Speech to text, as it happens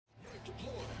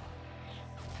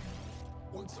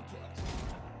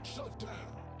Shut down.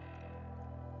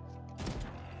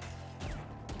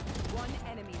 One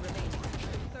enemy remaining.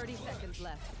 30 seconds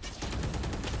left.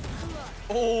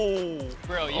 Oh,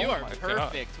 bro, you are my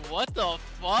perfect. God. What the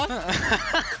fuck?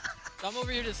 I'm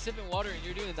over here just sipping water and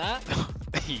you're doing that?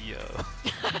 Yo.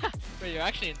 Bro, you're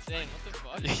actually insane.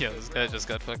 What the fuck? Yo, this guy just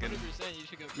got fucking. 100% you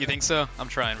should go. You think so? I'm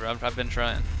trying, bro. I've been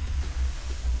trying.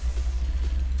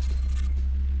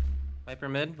 Viper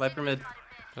mid, Viper mid.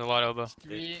 There's a lot of elbow.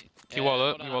 Three. He wall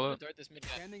up, hold he on, wall I'm up. gonna dart this mid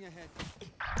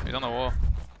guy. He's on the wall.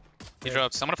 He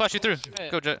drops. I'm gonna flash you through.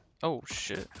 Wait. Go, Jet. Oh,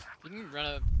 shit. You can run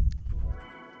up.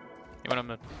 He went up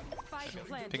mid. Spike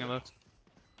planted. Ping him left.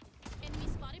 Enemy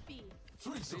spotted B.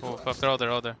 Oh, fuck. They're all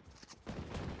there, all there.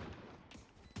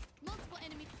 Multiple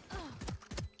enemies.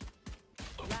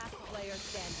 Last player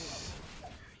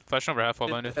standing. Flash over half wall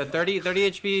behind you. 30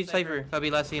 HP Cypher. Copy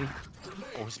last scene.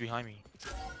 Oh, he's behind me.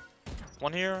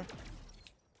 One here.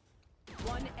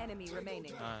 One enemy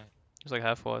remaining. Nice. He's like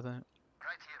half wall, I think.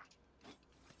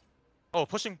 Oh,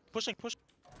 pushing.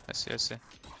 I see.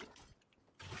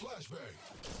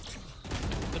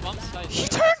 The bomb's tight. He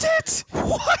turned it!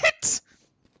 What?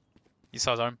 You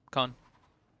saw his arm, Con.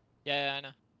 Yeah, I know.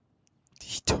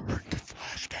 He turned the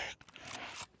flashbang.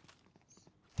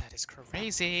 That is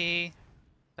crazy.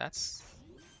 That's.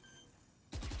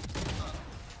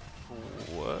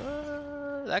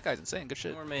 What? That guy's insane. Good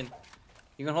shit. More main.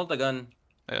 You can hold the gun.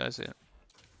 Yeah, I see it.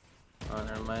 Oh,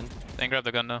 never mind. Then grab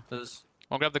the gun now. There's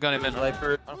Won't grab the gun in mid.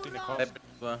 Viper. I don't think they caught.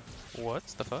 Viper. What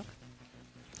the fuck?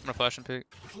 I'm gonna flash and pick.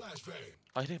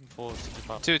 I didn't fall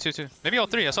 65. Two. Maybe all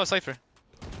three. I saw a Cypher.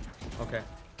 Okay.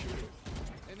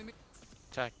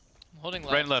 Check. I'm holding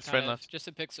left. Right and left, kind right and of, left. Just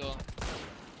a pixel.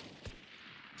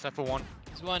 Except for one.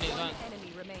 He's one.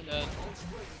 Enemy remaining. Dead.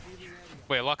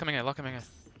 Wait, lock him in.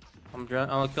 I'm drown.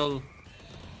 I'll kill.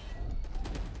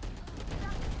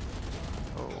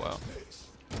 Oh wow.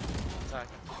 Attack.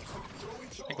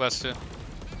 I think last two.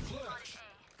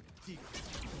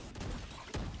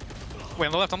 Wait,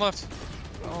 on the left.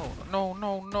 Oh, no.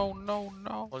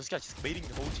 Oh, this guy's just baiting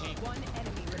the whole team. One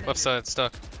enemy remaining. Left side,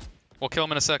 stuck. We'll kill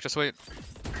him in a sec, just wait.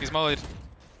 He's mollied.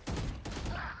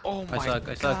 Oh my I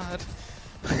suck. god.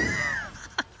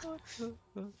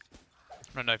 I'm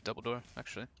gonna knife double door,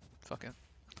 actually. Fuck it.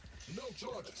 No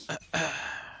charges.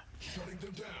 Shutting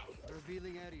them down.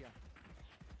 Revealing area.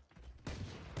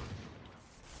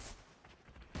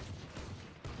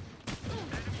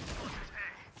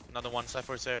 Another one.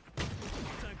 Cypher's there.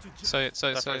 Sight.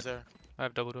 Cypher's there. I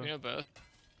have double door. We know both.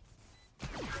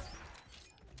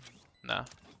 Nah.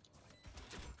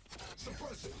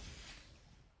 Suppressing.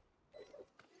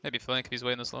 Maybe flank if he's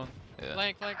waiting this long. Yeah.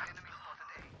 Flank. I'm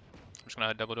just gonna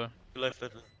hide double door. Left.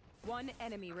 One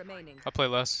enemy remaining. I'll play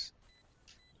less.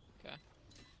 Okay.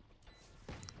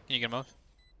 Can you get him off?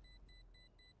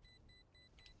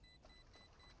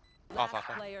 Off.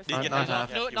 Player Didn't get Not that.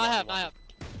 half. No, not half.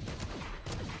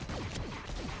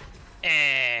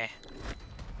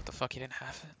 What the fuck? He didn't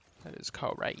have it. That is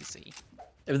crazy.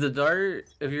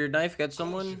 If your knife gets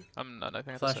someone, I'm not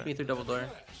knifing at flash this me through double door.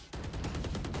 Reloading.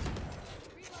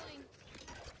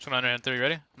 Just gonna underhand through. You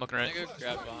ready? I'm looking I'm right. gonna go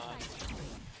grab behind.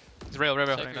 He's rail.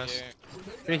 Cypher Nice. here.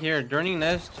 Right here, durning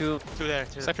nest to Two there.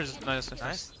 Cypher's nice.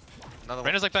 Nice. Another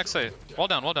one. Reyna's like backside. Wall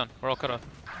down. We're all cut off.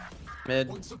 mid.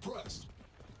 One suppressed.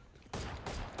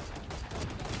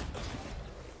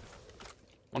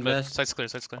 One mid. Invest. Side's clear.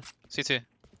 CT.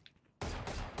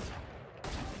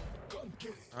 Gun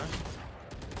get it. Nice.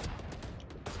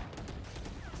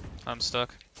 I'm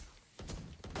stuck.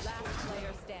 Last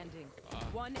player standing.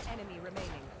 One enemy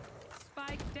remaining.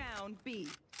 Spike down B.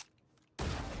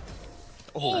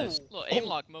 Oh, little aim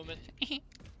lock moment.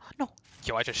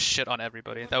 Yo, I just shit on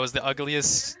everybody. That was the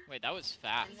ugliest. Wait, that was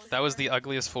fast. That was the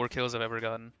ugliest 4 kills I've ever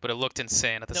gotten. But it looked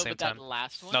insane at the No, same but time. that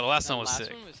last one. No, the last that one was sick.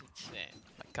 Last one was insane.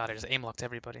 My God, I just aim locked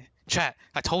everybody. Chat,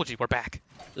 I told you, we're back.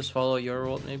 Just follow your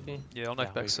ult maybe. Yeah, I'll knife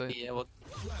Yeah, backside. Yeah, well,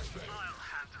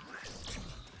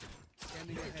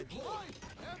 Scanning ahead.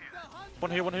 One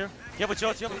here. Yeah, but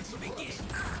Judge. Judge.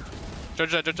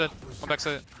 One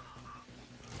backside.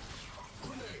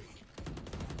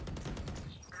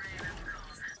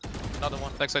 Another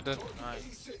one. Backside dead.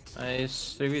 Nice.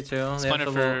 nice. 3v2. It's They have fine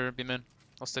the for B min.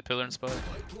 I'll stay pillar and spot.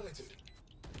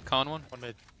 Con one. One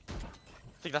mid. I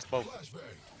think that's both. Flashbang.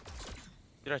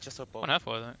 You're right, just up both. One half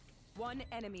wall, I think. One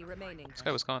enemy remaining. This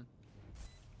guy was con.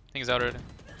 I think he's out already.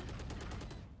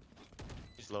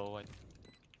 He's low. I think.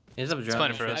 He's up fine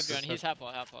drowning. for I us. have drone. He's half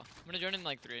wall. I'm gonna drone in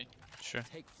like 3. Sure.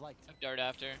 Take flight. I have dart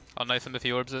after. I'll knife him if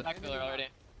he orbs it. Back pillar already.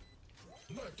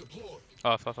 Knife deployed.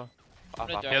 Off. I'm gonna Off.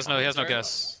 dart. He has no I'm gonna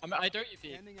guess. I dart you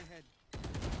feet. Scanning ahead.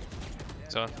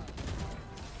 So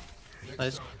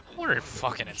Nice. We're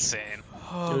fucking insane.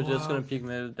 He was just gonna peek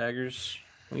mid with daggers.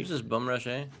 We just bum rush,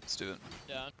 eh? Let's do it.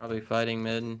 Yeah. Probably fighting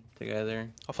mid together.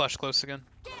 I'll flash close again.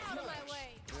 Get out of my way.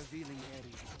 Revealing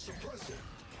area.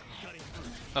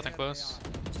 Nothing close.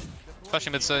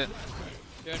 Flashing mid site.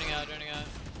 Droning out, droning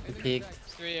out. Peek.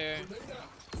 It's 3 air.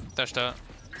 Dashed out.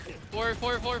 4.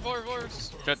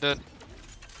 Jet dead.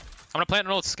 I'm gonna plant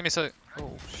and ults. Give me a sec.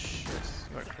 Oh shit.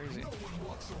 You are crazy.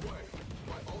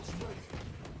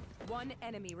 One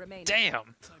enemy remaining.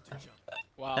 Damn.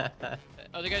 Wow.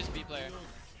 Other guy's a B player.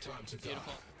 Time to die.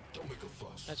 Beautiful. Don't make a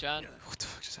fuss. That's John. What the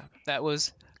fuck just happened? That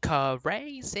was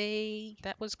crazy.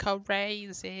 That was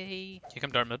crazy. You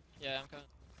come dart mid. Yeah, I'm coming.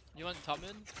 You want top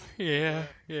mid? Yeah.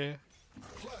 Yeah.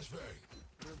 Flashbang.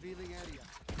 Revealing area.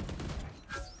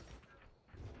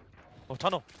 Oh,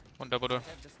 tunnel. One double door.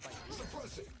 Have the spike.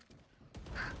 Suppressing.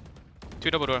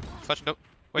 Two double door. Flashing double.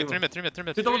 Wait, Two. three mid. Two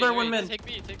double door, Wait, one mid. Take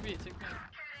B.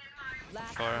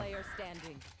 Last Far. player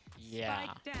standing. Yeah.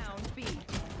 Spike down B.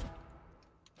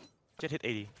 Jet hit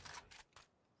 80.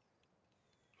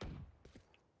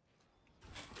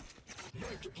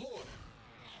 Knife deployed.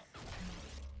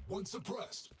 One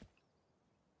suppressed.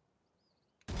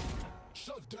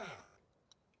 Shut down.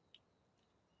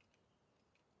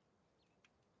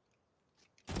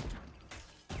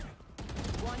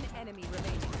 One enemy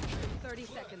remaining. 30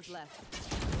 seconds left.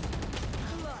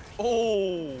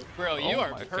 Oh! Bro, you Oh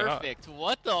are my God. perfect.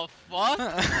 What the fuck?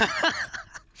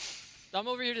 I'm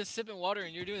over here just sipping water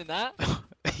and you're doing that?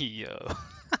 Yo.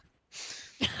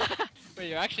 Bro,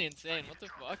 you're actually insane. What the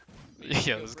fuck?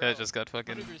 Yo, this guy just got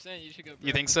fucking. 100% you should go.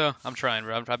 You think so? I'm trying,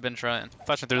 bro. I've been trying.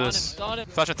 Flashing through this. On him.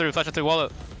 Flashing through. Wall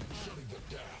up.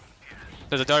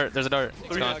 There's a dart. It's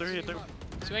gone. Three.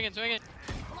 Swinging.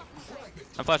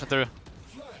 I'm flashing through.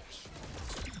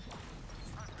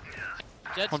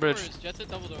 Jet's One bridge. doors. Jet's at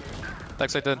double doors.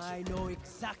 Backside dead. I know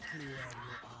exactly where you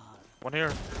are. One here.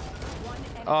 One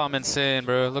enemy Oh, I'm insane,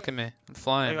 bro. Look at me. I'm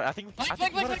flying. I think Flank, we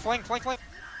flank, got it. Flank.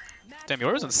 Damn,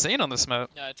 yours insane on this map.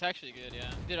 Yeah, it's actually good, yeah.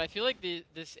 Dude, I feel like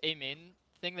this A main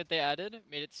thing that they added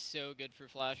made it so good for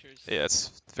flashers. Yeah,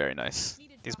 it's very nice.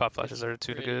 These pop flashes are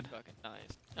too Pretty good. fucking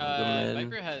nice. mid.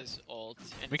 Viper has ult.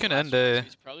 And We can flash end ult, A. so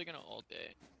he's probably gonna ult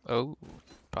A. Oh,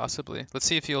 possibly. Let's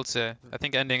see if he ults A. I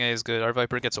think ending A is good. Our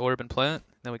Viper gets orb and plant,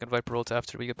 then we can Viper ult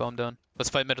after we get bombed down. Let's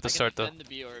fight mid at the start though. I can defend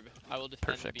the B orb. I will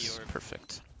defend the B Perfect. orb.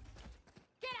 Perfect.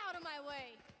 Get out of my way.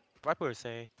 Viper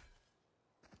say.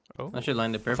 Oh. I should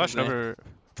line it perfectly.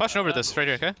 Flashing over this right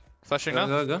here, okay? Flashing now.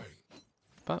 Go.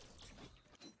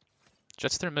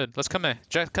 Jet's through mid. Let's come A.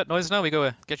 Jet cut noise now. We go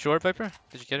A. Get your orb, Viper.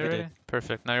 Did you get it I did. already?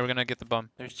 Perfect. Now we're gonna get the bomb.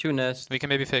 There's two nests. We can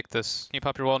maybe fake this. Can you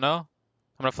pop your wall now?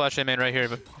 I'm gonna flash A main right here,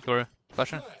 but go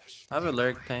flashing. Flash. I have a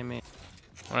lurk timing.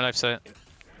 On a knife sight.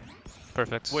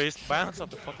 Perfect. Waste balance of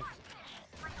the fucking.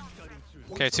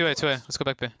 Okay, 2A. Let's go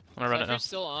back B. I'm gonna run it now. Viper's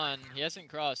still on. He hasn't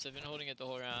crossed. I've been holding it the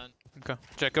whole round. Okay.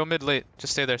 Jet, go mid late.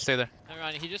 Just stay there. I'm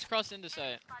running. He just crossed into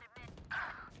sight.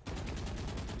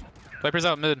 Viper's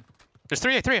out mid. There's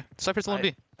 3A. Sniper's alone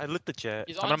B. I lit the jet.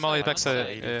 He's I'm on gonna molly site, back on side.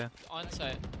 site. Yeah. On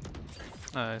site.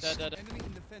 Nice. Dead. Enemy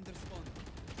in defender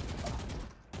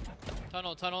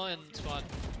spawn. Tunnel and spawn.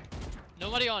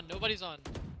 Nobody's on.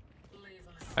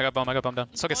 I got bomb down.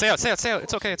 It's okay. Stay out.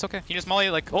 It's okay. You just molly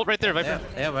like ult right there, Viper.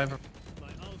 Yeah, Viper.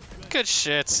 Good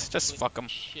shit. Just fuck him.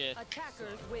 Shit.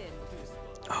 attackers win.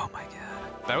 Oh my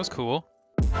god. That was cool.